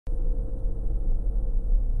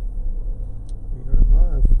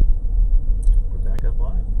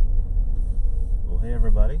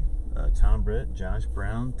I'm Britt, Josh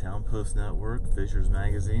Brown, Towne Post Network, Fishers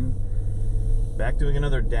Magazine. Back doing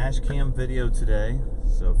another dash cam video today.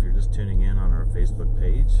 So if you're just tuning in on our Facebook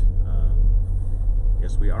page,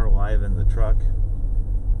 yes, we are live in the truck.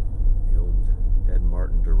 The old Ed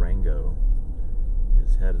Martin Durango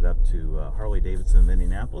is headed up to Harley-Davidson of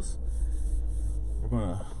Indianapolis. We're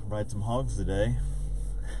going to ride some hogs today.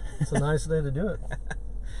 It's a nice day to do it.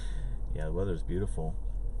 Yeah, the weather's beautiful.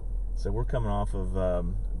 So we're coming off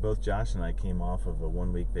of, both Josh and I came off of a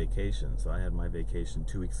 1-week vacation. So I had my vacation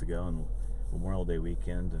 2 weeks ago on Memorial Day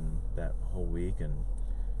weekend and that whole week. And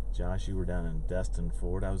Josh, you were down in Destin,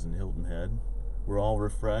 Florida. I was in Hilton Head. We're all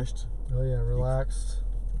refreshed. Oh yeah, relaxed.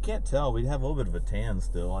 You can't tell. We have a little bit of a tan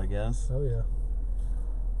still, I guess. Oh yeah.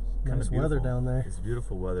 Nice weather down there. It's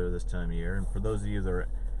beautiful weather this time of year. And for those of you that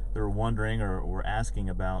are wondering or were asking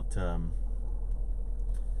about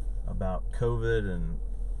COVID and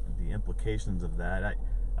the implications of that,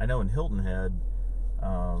 I know in Hilton Head,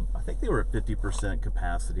 I think they were at 50%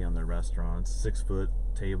 capacity on their restaurants, 6-foot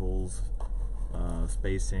tables,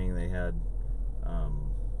 spacing. They had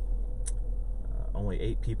only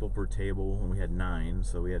 8 people per table, and we had 9,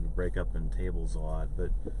 so we had to break up in tables a lot. But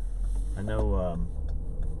I know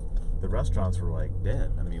the restaurants were like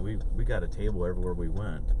dead. I mean, we got a table everywhere we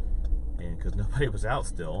went, and because nobody was out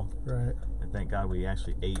still. Right. And thank God we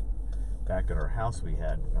actually ate back at our house we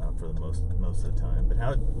had for the most of the time. But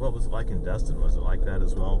what was it like in Destin? Was it like that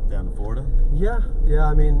as well down in Florida? Yeah.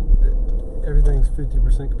 I mean, everything's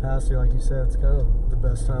 50% capacity, like you said. It's kind of the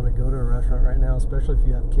best time to go to a restaurant right now, especially if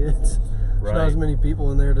you have kids. There's not as many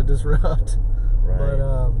people in there to disrupt.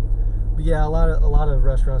 Right. But yeah, a lot of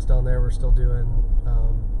restaurants down there were still doing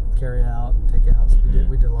carry out and take out. So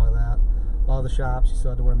we did a lot of that. A lot of the shops, you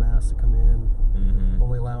still had to wear masks to come in. Mm-hmm.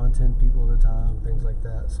 Only allowing 10 people at a time, things like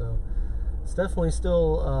that. So it's definitely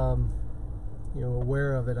still,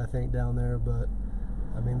 aware of it, I think, down there. But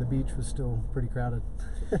I mean, the beach was still pretty crowded.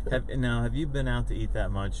 Have you been out to eat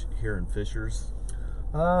that much here in Fishers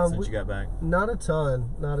since you got back? Not a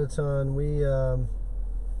ton.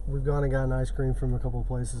 We've gone and gotten ice cream from a couple of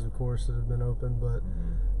places, of course, that have been open. But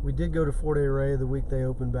we did go to Fort A. Ray the week they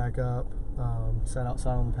opened back up. Sat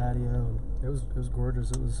outside on the patio, and it was gorgeous.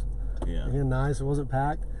 It was again nice. It wasn't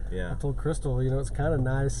packed. Yeah. I told Crystal, it's kind of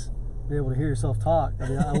nice being able to hear yourself talk. I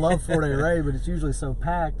mean, I love Fort A. Ray, but it's usually so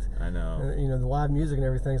packed. I know. The live music and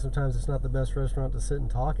everything. Sometimes it's not the best restaurant to sit and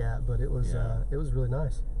talk at, but it was really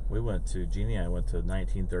nice. Jeannie and I went to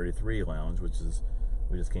 1933 Lounge, we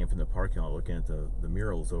just came from the parking lot looking at the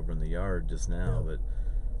murals over in the yard just now. Yeah.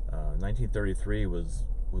 But 1933 was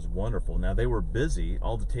wonderful. Now they were busy;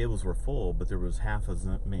 all the tables were full, but there was half as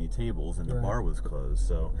many tables, and the bar was closed.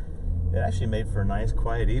 So it actually made for a nice,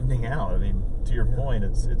 quiet evening out. I mean, to your point,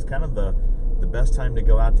 it's kind of the best time to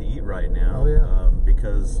go out to eat right now. Oh yeah.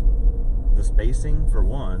 Because the spacing for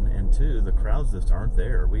one, and two, the crowds just aren't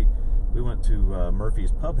there. We went to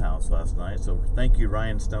Murphy's Pub House last night, so thank you,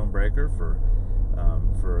 Ryan Stonebreaker, for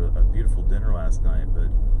a beautiful dinner last night. But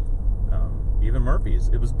even Murphy's,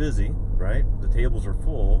 it was busy, right? The tables are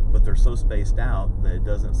full, but they're so spaced out that it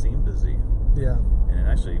doesn't seem busy. Yeah. And it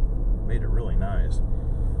actually made it really nice.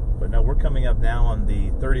 But now we're coming up now on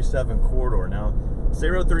the 37 corridor. Now,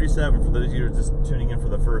 State Road 37, for those of you who are just tuning in for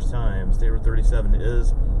the first time, State Road 37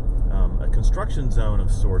 is a construction zone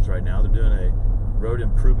of sorts right now. They're doing a road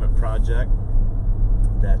improvement project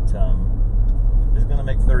that is going to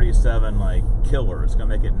make 37 like killer. It's going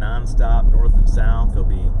to make it nonstop north and south. There'll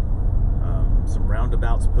be some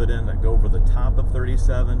roundabouts put in that go over the top of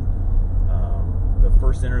 37. The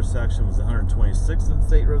first intersection was 126th and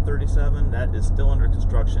State Road 37. That is still under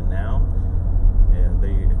construction now, and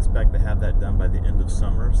they expect to have that done by the end of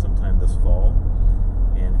summer, sometime this fall.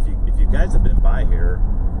 And if you guys have been by here,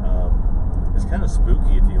 it's kind of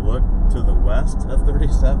spooky. If you look to the west of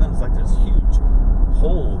 37, it's like this huge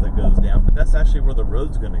hole that goes down, but that's actually where the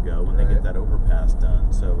road's going to go when they get that overpass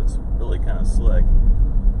done. So it's really kind of slick.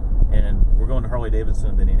 And we're going to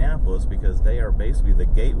Harley-Davidson of Indianapolis because they are basically the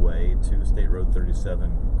gateway to State Road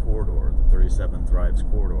 37 corridor, the 37 Thrives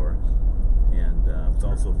corridor. And it's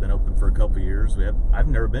also been open for a couple of years. I've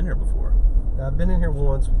never been here before. I've been in here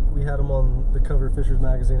once. We had them on the cover of Fishers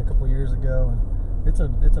Magazine a couple of years ago, and it's a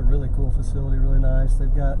really cool facility, really nice.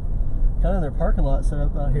 They've got kind of their parking lot set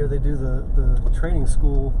up out here. They do the training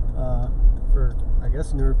school for, I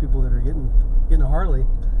guess, newer people that are getting a Harley.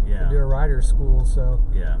 Yeah. They do a rider school. So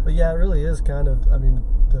yeah. But yeah, it really is kind of. I mean,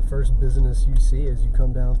 the first business you see as you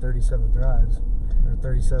come down 37 Thrives or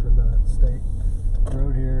 37 State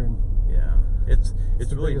Road here, and yeah, it's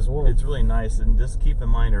really nice. And just keep in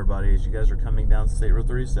mind, everybody, as you guys are coming down State Road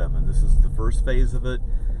 37, this is the first phase of it.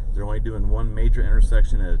 They're only doing one major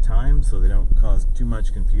intersection at a time, so they don't cause too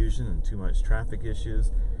much confusion and too much traffic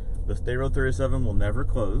issues. The State Road 37 will never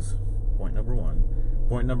close, point number one.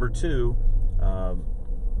 Point number two,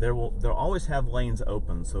 they'll always have lanes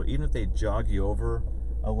open, so even if they jog you over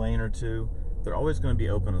a lane or two, they're always going to be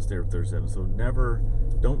open on State Road 37. So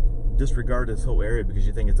don't disregard this whole area because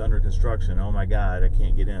you think it's under construction. Oh my God, I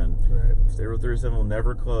can't get in. Right. State Road 37 will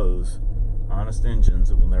never close. Honest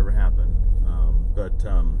engines, it will never happen.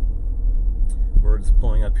 We're just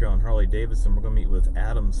pulling up here on Harley-Davidson. We're going to meet with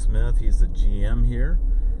Adam Smith. He's the GM here.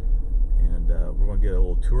 And we're going to get a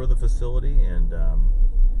little tour of the facility and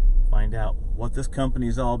find out what this company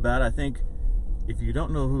is all about. I think if you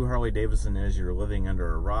don't know who Harley-Davidson is, you're living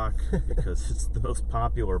under a rock because it's the most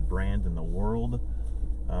popular brand in the world.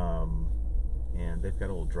 And they've got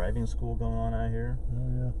a little driving school going on out here. Oh,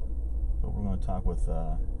 yeah. But we're going to talk with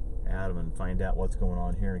Adam and find out what's going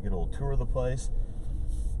on here and get a little tour of the place.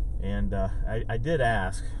 And I did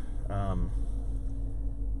ask.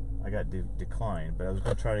 I got declined, but I was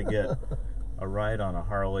going to try to get a ride on a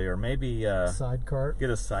Harley or maybe sidecar.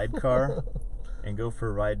 Get a sidecar and go for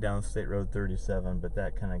a ride down State Road 37, but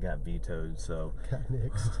that kind of got vetoed. So got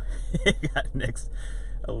nixed. It got nixed.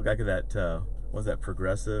 Oh, look at that. Was that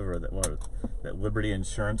Progressive or that Liberty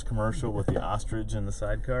Insurance commercial with the ostrich in the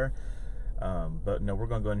sidecar? But no, we're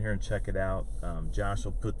going to go in here and check it out. Josh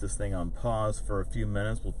will put this thing on pause for a few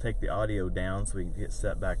minutes. We'll take the audio down so we can get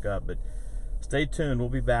set back up. But stay tuned. We'll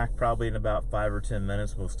be back probably in about 5 or 10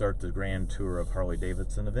 minutes. We'll start the grand tour of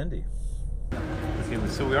Harley-Davidson of Indy. Okay,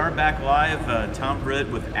 so we are back live. Tom Britt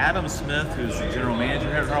with Adam Smith, who's the general manager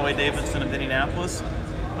here at Harley-Davidson of Indianapolis.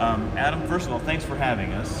 Adam, first of all, thanks for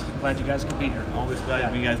having us. Glad you guys could be here. Always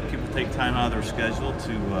glad you guys people take time out of their schedule to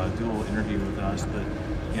do a little interview with us. But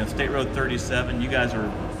you know, State Road 37, you guys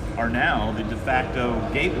are now the de facto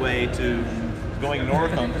gateway to going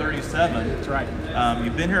north on 37. That's right.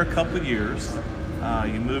 You've been here a couple of years.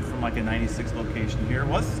 You moved from like a 96 location here.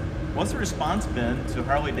 What's the response been to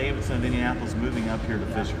Harley-Davidson of Indianapolis moving up here to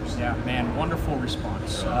Fishers? Yeah, man, wonderful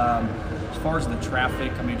response. As far as the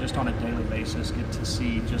traffic, I mean, just on a daily basis, get to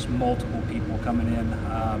see just multiple people coming in,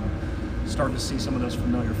 starting to see some of those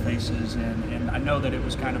familiar faces, and I know that it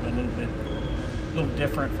was kind of a little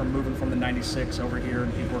different from moving from the 96 over here,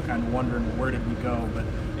 and people were kind of wondering, well, where did we go? But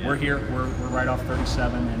we're here, we're right off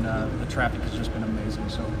 37, and the traffic has just been amazing.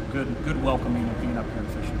 So good welcoming of being up here in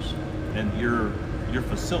Fishers. And your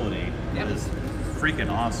facility is freaking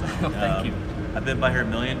awesome. Thank you. I've been by here a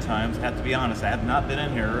million times. I have to be honest, I have not been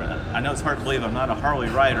in here. I know it's hard to believe I'm not a Harley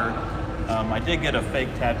rider. I did get a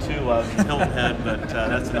fake tattoo of Hilton Head, but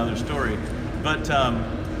that's another story. But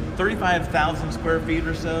 35,000 square feet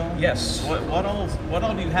or so? Yes. What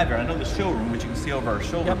all do you have here? I know the showroom, which you can see over our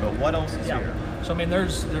shoulder, but what else is here? So I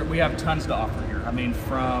mean, we have tons to offer here. I mean,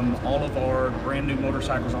 from all of our brand new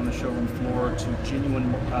motorcycles on the showroom floor to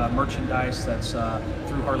genuine merchandise that's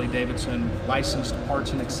through Harley-Davidson, licensed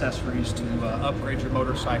parts and accessories to upgrade your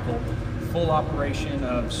motorcycle, full operation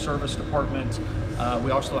of service department.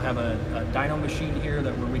 We also have a dyno machine here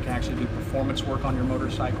where we can actually do performance work on your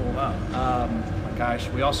motorcycle. Wow. My gosh,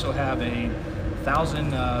 we also have a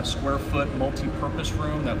 1,000 square foot multi-purpose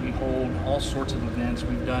room that we hold all sorts of events.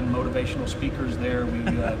 We've done motivational speakers there. We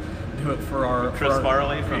do it for our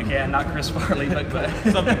Farley? Yeah, not Chris Farley, but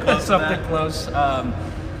something close. Something close.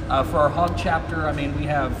 For our hog chapter, I mean, we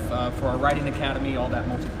have for our riding academy, all that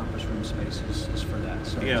multi-purpose room space is for that.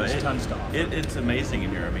 So just tons to offer. It's amazing in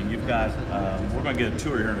here. I mean, you've got. We're going to get a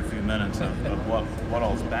tour here in a few minutes of what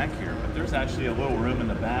all's back here. But there's actually a little room in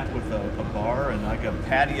the back with a bar and like a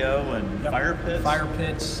patio and fire pits. Fire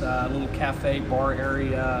pits, a little cafe bar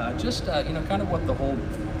area. Just kind of what the whole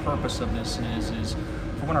purpose of this is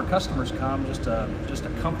for when our customers come, just a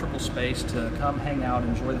comfortable space to come hang out,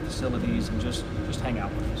 enjoy the facilities, and just hang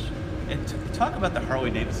out with us. And talk about the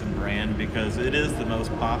Harley-Davidson brand, because it is the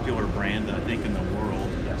most popular brand, I think, in the world.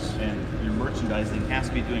 Yes. And your merchandising has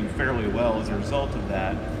to be doing fairly well as a result of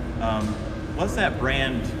that. What's that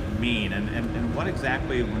brand mean? And what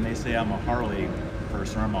exactly, when they say I'm a Harley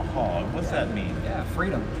person or I'm a hog, what's that mean? Yeah,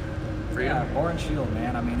 freedom. Yeah, bar and shield,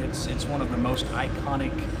 man. I mean, it's one of the most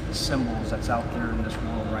iconic symbols that's out there in this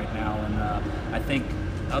world right now. And I think,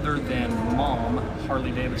 other than Mom,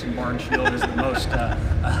 Harley-Davidson bar and shield is the most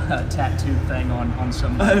tattooed thing on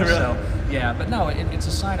somebody. Really? So, yeah, but no, it's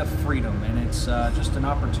a sign of freedom, and it's just an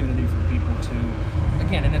opportunity for people to,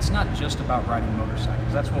 again, and it's not just about riding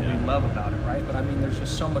motorcycles. That's what we love about it, right? But I mean, there's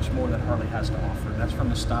just so much more that Harley has to offer. That's from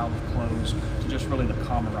the style of clothes to just really the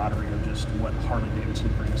camaraderie of just what Harley-Davidson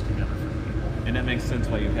brings together for people. And that makes sense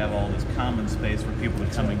why you have all this common space for people to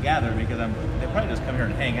come and gather, because they probably just come here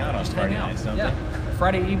and hang out on Friday nights, don't they?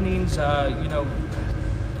 Friday evenings, you know,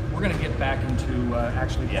 we're going to get back into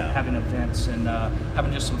actually having events and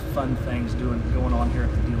having just some fun things going on here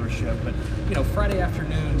at the dealership. But you know, Friday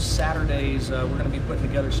afternoons, Saturdays, we're going to be putting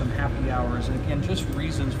together some happy hours, and again, just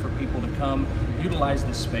reasons for people to come utilize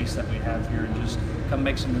the space that we have here and just come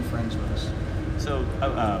make some new friends with us. So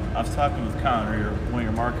I was talking with Connor, one of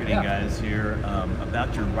your marketing guys here,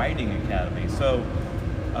 about your riding academy. So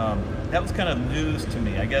that was kind of news to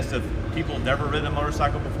me. I guess if people have never ridden a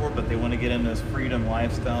motorcycle before, but they want to get in this freedom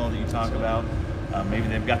lifestyle that you talk about, maybe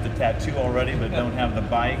they've got the tattoo already, but don't have the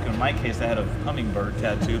bike. In my case, I had a hummingbird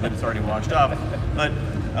tattoo, but it's already washed off. But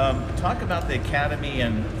talk about the academy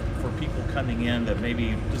and for people coming in that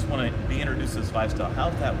maybe just want to be introduced to this lifestyle. How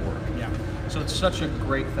does that work? Yeah. So it's such a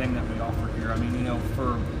great thing that we offer here. I mean, you know,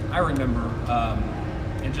 I remember,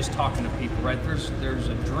 and just talking to people, right? There's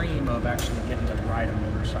a dream of actually getting to ride a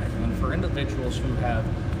motorcycle, and for individuals who have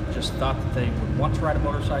just thought that they would want to ride a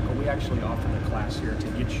motorcycle, we actually offer the class here to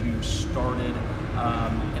get you started.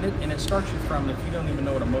 And it starts you from, if you don't even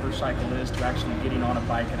know what a motorcycle is, to actually getting on a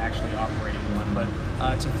bike and actually operating one.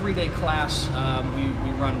 But it's a 3-day class.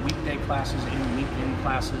 We run weekday classes and weekend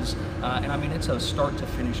classes, and I mean, it's a start to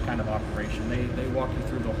finish kind of operation. They walk you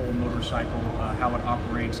through the whole motorcycle, how it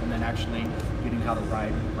operates, and then actually getting how to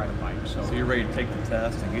ride a bike. So you're ready to take the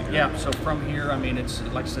test and get your... Yeah, so from here, I mean, it's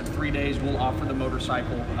like I said, 3 days. We'll offer the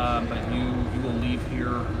motorcycle, but you will leave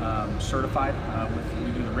here certified.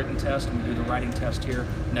 We do the written test and we do the riding test here.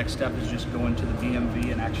 Next step is just going to the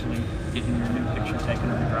BMV and actually getting your new picture taken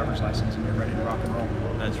of your driver's license, and you're ready to rock and roll.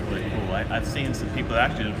 That's really cool. I've seen some people,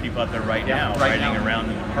 actually there's people out there right now riding around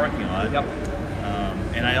in the parking lot. Yep.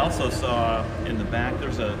 And I also saw in the back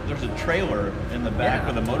there's a trailer in the back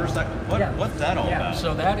with a motorcycle. What's that all about?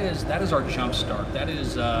 So that is our jump start. That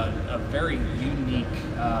is a very unique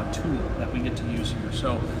tool that we get to use here.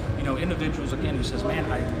 So, you know, individuals again who says, man,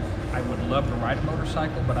 I would love to ride a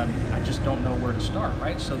motorcycle, but I just don't know where to start,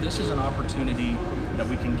 right? So this is an opportunity that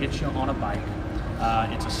we can get you on a bike.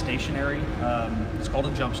 It's a stationary, it's called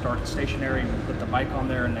a jump start. It's stationary. We put the bike on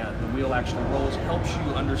there and the wheel actually rolls. Helps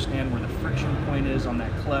you understand where the friction point is on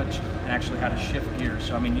that clutch and actually how to shift gears.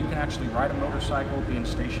 So I mean, you can actually ride a motorcycle being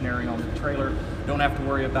stationary on the trailer. Don't have to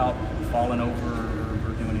worry about falling over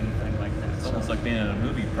or doing anything like that. It's almost like being in a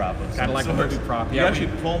movie prop. Kind of like a movie prop. You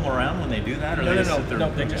actually pull them around when they do that, or No,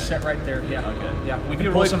 they just sit right there. Yeah, okay. Yeah. We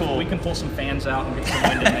can really pull we can pull some fans out and get some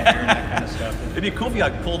wind in there and that kind of stuff. It'd be cool if you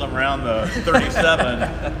like pulled them around the 37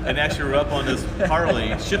 and actually were up on this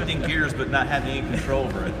Harley, shifting gears but not having any control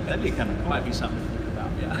over it. That'd be kind of cool. Might be something to think about.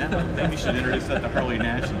 Yeah, maybe we should introduce that to Harley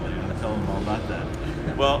nationally and tell them all about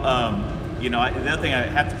that. Well, you know, the other thing I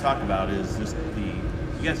have to talk about is just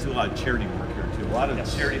you guys do a lot of charity work here too. A lot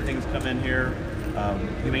of charity things come in here.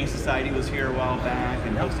 Humane Society was here a while back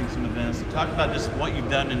and hosting some events. So talk about just what you've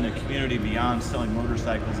done in the community beyond selling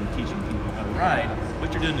motorcycles and teaching people how to ride.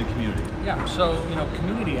 What you're doing in the community. Yeah, so you know,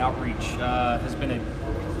 community outreach has been a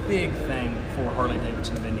big thing for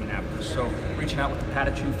Harley-Davidson of Indianapolis. So reaching out with the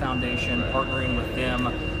Patachu Foundation, partnering with them,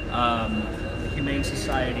 the Humane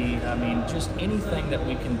Society. I mean, just anything that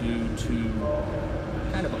we can do to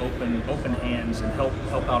kind of open hands and help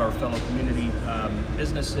out our fellow community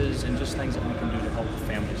businesses and just things that we can do to help the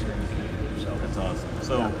families here in the community. So that's awesome.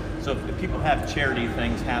 So if people have charity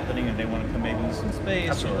things happening and they want to come maybe use some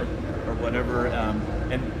space or whatever,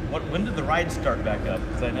 and when did the rides start back up?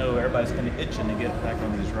 Because I know everybody's kind of itching to get back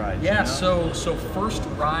on these rides. Yeah. You know? So first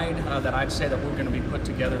ride that I'd say that we're going to be put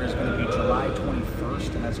together is going to be July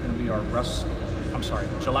 21st, and that's going to be our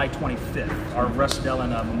July 25th, our Russ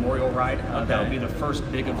Dillon Memorial Ride. That'll be the first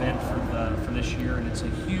big event for this year, and it's a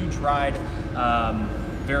huge ride.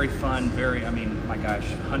 Very fun, I mean, my gosh,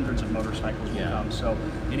 hundreds of motorcycles will come. So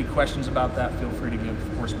any questions about that, feel free to give,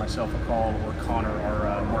 of course, myself a call or Connor,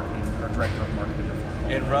 our director of marketing.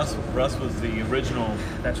 And Russ was the original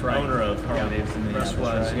owner of Harley-Davidson. Russ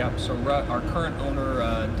was, right? yeah. So our current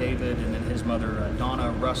owner, David, and then his mother,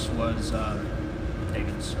 Donna. Russ was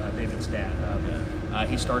David's dad.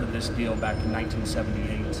 He started this deal back in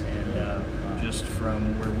 1978, and just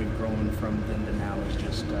from where we've grown from then to now is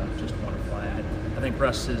just wonderful. I think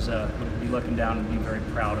Russ would be looking down and be very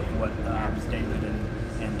proud of what David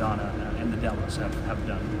and Donna and the Dellons have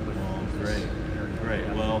done with this. Great.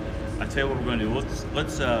 Well, I tell you what we're going to do.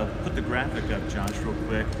 Let's put the graphic up, Josh, real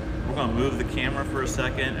quick. We're going to move the camera for a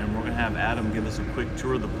second, and we're going to have Adam give us a quick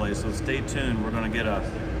tour of the place. So stay tuned. We're going to get a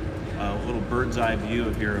little bird's eye view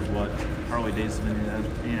of here of what Harley-Davidson of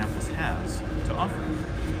Indianapolis has to offer.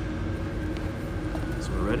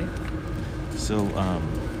 So we're ready? So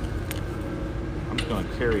I'm just going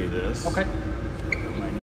to carry this. Okay.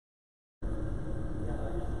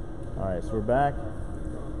 All right, so we're back.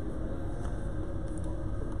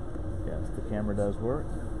 Yes, the camera does work.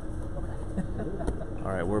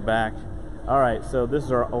 All right, we're back. All right, so this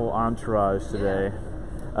is our whole entourage today.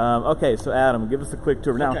 Okay, so Adam, give us a quick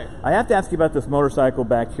tour. Now, I have to ask you about this motorcycle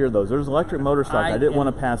back here, though. There's an electric motorcycle I didn't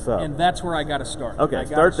want to pass up. And that's where I got to start. Okay,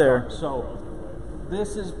 start there. So,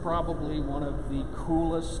 this is probably one of the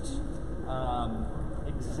coolest,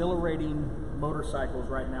 exhilarating motorcycles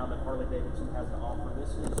right now that Harley-Davidson has to offer.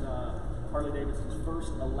 This is Harley-Davidson's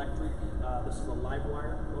first electric. This is a live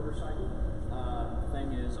wire motorcycle.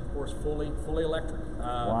 Thing is, of course, fully electric.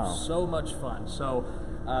 Wow. So much fun. So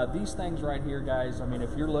these things right here, guys, I mean,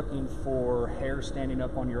 if you're looking for hair standing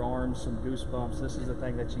up on your arms, some goosebumps, this is the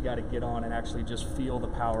thing that you got to get on and actually just feel the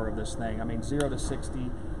power of this thing. I mean, 0 to 60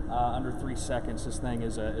 under 3 seconds. This thing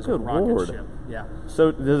is a rocket ship. Yeah.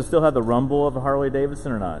 So does it still have the rumble of a Harley-Davidson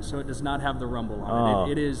or not? So it does not have the rumble on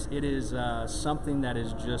it. It is something that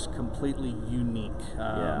is just completely unique.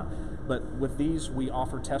 Yeah. But with these, we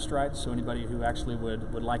offer test rides, so anybody who actually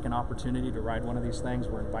would like an opportunity to ride one of these things,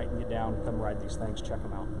 we're inviting you down, come ride these things, check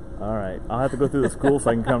them out. All right. I'll have to go through the school so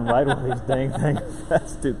I can come ride one of these dang things.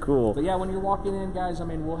 That's too cool. But yeah, when you're walking in, guys, I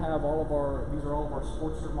mean, we'll have these are all of our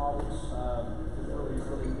Sportster models.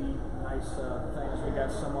 Really neat, nice things. We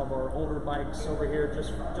got some of our older bikes over here just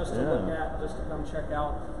to look at, just to come check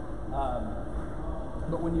out.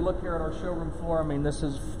 But when you look here at our showroom floor, I mean, this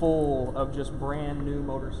is full of just brand new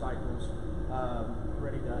motorcycles,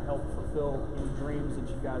 ready to help fulfill any dreams that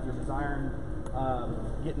you guys are desiring.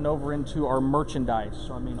 Getting over into our merchandise.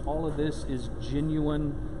 So, I mean, all of this is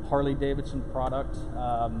genuine Harley-Davidson product.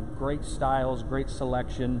 Great styles, great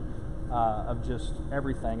selection of just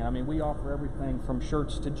everything. I mean, we offer everything from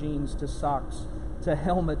shirts to jeans to socks to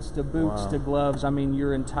helmets to boots to gloves. I mean,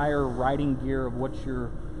 your entire riding gear of what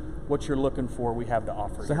you're looking for, we have to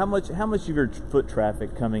offer. So how much of your foot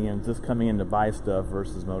traffic coming in to buy stuff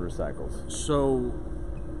versus motorcycles? So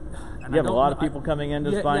you have a lot of people coming in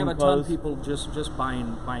just buying clothes? You have a ton of people just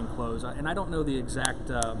buying clothes. And I don't know the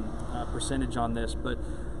exact percentage on this, but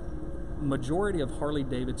majority of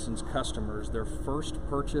Harley-Davidson's customers, their first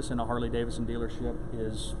purchase in a Harley-Davidson dealership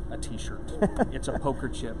is a t-shirt. It's a poker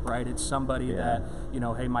chip, right? It's somebody that, you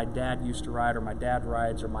know, hey, my dad used to ride, or my dad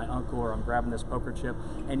rides, or my uncle, or I'm grabbing this poker chip.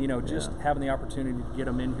 And, you know, just having the opportunity to get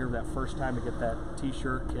them in here that first time to get that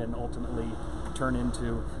t-shirt can ultimately turn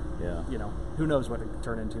into, you know, who knows what it could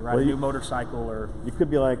turn into, right? Well, a new motorcycle, or... You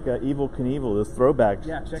could be like Evel Knievel, this throwback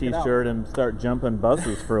t-shirt, and start jumping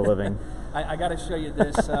buses for a living. I got to show you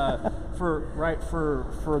this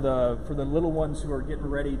for the little ones who are getting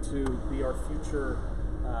ready to be our future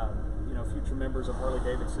members of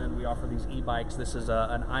Harley-Davidson. We offer these e-bikes. This is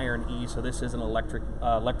an Iron E, so this is an electric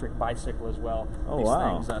bicycle as well. These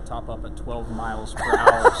things top up at 12 miles per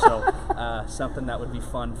hour, so something that would be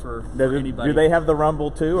fun for anybody. Do they have the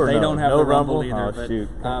rumble too, or they don't have the rumble either? Oh, shoot.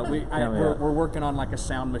 We're working on like a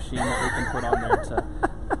sound machine that we can put on there to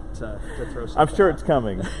throw something. I'm sure it's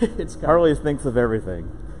coming. It's coming. Harley thinks of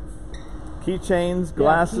everything. Keychains,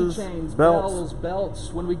 glasses, keychains, belts.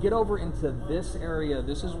 belts. When we get over into this area,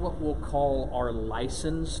 this is what we'll call our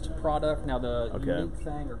licensed product. Now, the unique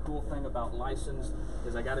thing or cool thing about licensed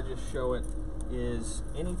is, I got to just show it, is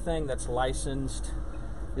anything that's licensed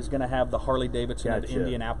is going to have the Harley-Davidson of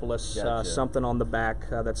Indianapolis, something on the back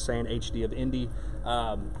that's saying HD of Indy.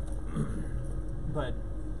 But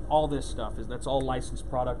all this stuff that's all licensed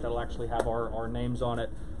product that'll actually have our names on it.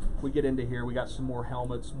 We get into here, we got some more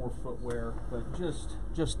helmets, more footwear, but just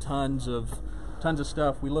tons of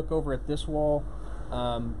stuff. We look over at this wall.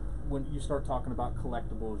 When you start talking about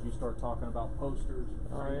collectibles, you start talking about posters,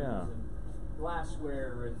 and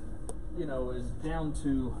glassware, and is down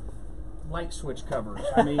to light switch covers.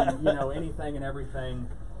 I mean, anything and everything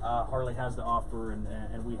Harley has to offer,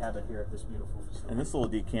 and we have it here at this beautiful facility. And this little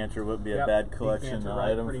decanter would be a bad collection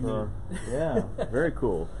item for. Yeah, very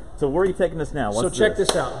cool. So where are you taking us now? What's check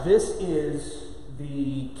this out. This is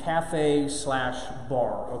the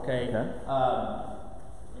cafe/bar. Okay.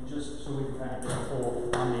 And just so we can kind of get a full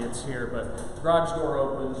ambience here, but garage door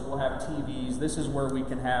opens. We'll have TVs. This is where we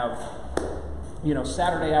can have,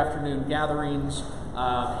 Saturday afternoon gatherings,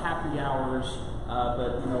 happy hours.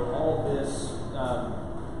 But all this.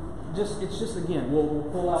 It's just again, we'll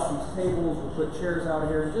pull out these tables, we'll put chairs out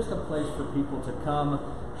here, and just a place for people to come,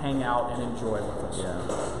 hang out, and enjoy with us.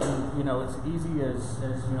 And, it's easy as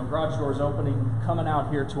garage doors opening, coming out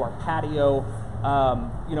here to our patio.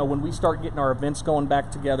 When we start getting our events going back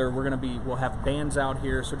together, we'll have bands out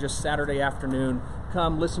here. So just Saturday afternoon,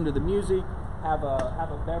 come listen to the music, have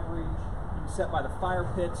a beverage. You can set by the fire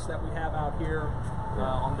pits that we have out here.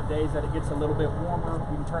 On the days that it gets a little bit warmer,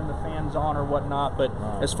 we can turn the fans on or whatnot. But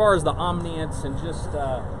as far as the ambience and just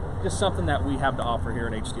something that we have to offer here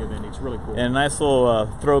at HD of Indy, it's really cool. And a nice little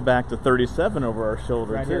throwback to 37 over our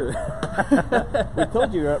shoulder Right too. here. We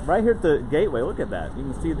told you right here at the gateway. Look at that. You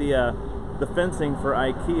can see the fencing for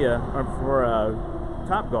IKEA or for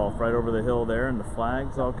Topgolf right over the hill there, and the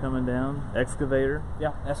flags all coming down. Excavator.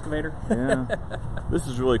 Yeah, excavator. Yeah. This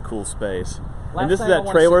is really cool space. Last and this is thing I that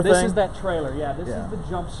wanna trailer say, thing? This is that trailer, yeah. This Yeah. is the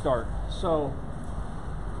jump start. So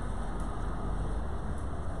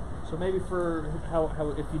maybe for how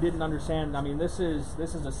if you didn't understand, I mean, this is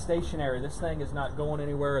a stationary. This thing is not going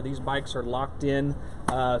anywhere. These bikes are locked in,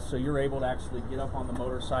 so you're able to actually get up on the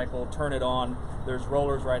motorcycle, turn it on. There's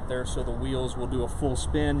rollers right there, so the wheels will do a full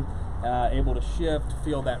spin, able to shift,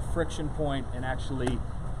 feel that friction point, and actually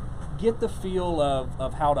get the feel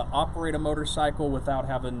of how to operate a motorcycle without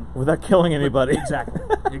killing anybody.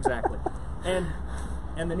 Exactly.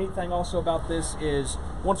 And the neat thing also about this is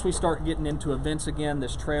once we start getting into events again,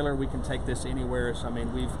 this trailer, we can take this anywhere. So I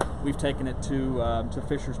mean, we've taken it to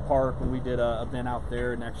Fisher's Park when we did an event out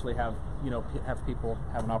there, and actually have people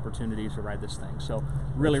have an opportunity to ride this thing. So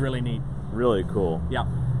really neat. Really cool. Yeah.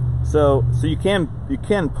 So you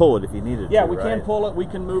can pull it if you needed to. Yeah, we right? can pull it. We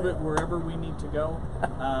can move it wherever we need to go.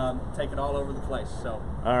 Take it all over the place. So.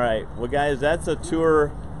 All right. Well, guys, that's a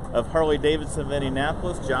tour of Harley-Davidson of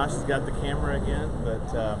Indianapolis. Josh has got the camera again,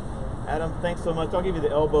 but Adam, thanks so much. I'll give you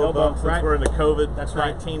the elbow bump since right. we're in the COVID-19 That's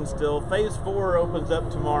right. still. Phase 4 opens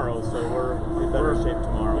up tomorrow, so we're in better shape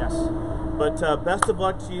tomorrow. Yes. But best of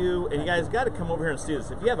luck to you, and you guys got to come over here and see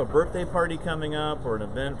this. If you have a birthday party coming up, or an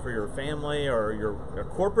event for your family, or a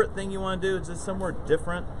corporate thing you want to do, it's just somewhere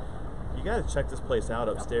different, you got to check this place out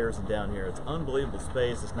upstairs and down here. It's unbelievable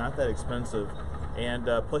space. It's not that expensive, and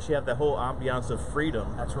plus you have that whole ambiance of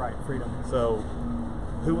freedom. That's right, freedom. So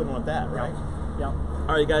who wouldn't want that, right? Yeah.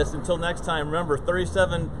 All right, guys, until next time, remember,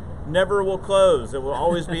 37 never will close. It will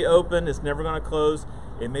always be open. It's never going to close.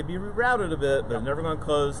 It may be rerouted a bit, but it's never going to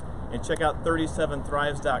close. And check out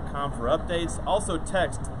 37thrives.com for updates. Also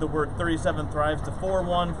text the word 37thrives to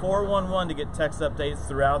 41411 to get text updates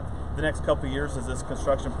throughout the next couple of years as this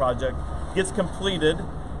construction project gets completed.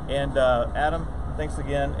 And Adam, thanks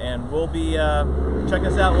again. And we'll be, check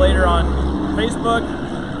us out later on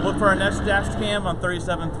Facebook. Look for our next dash cam on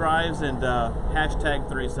 37 Thrives and hashtag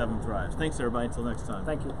 37 Thrives. Thanks, everybody. Until next time.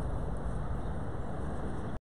 Thank you.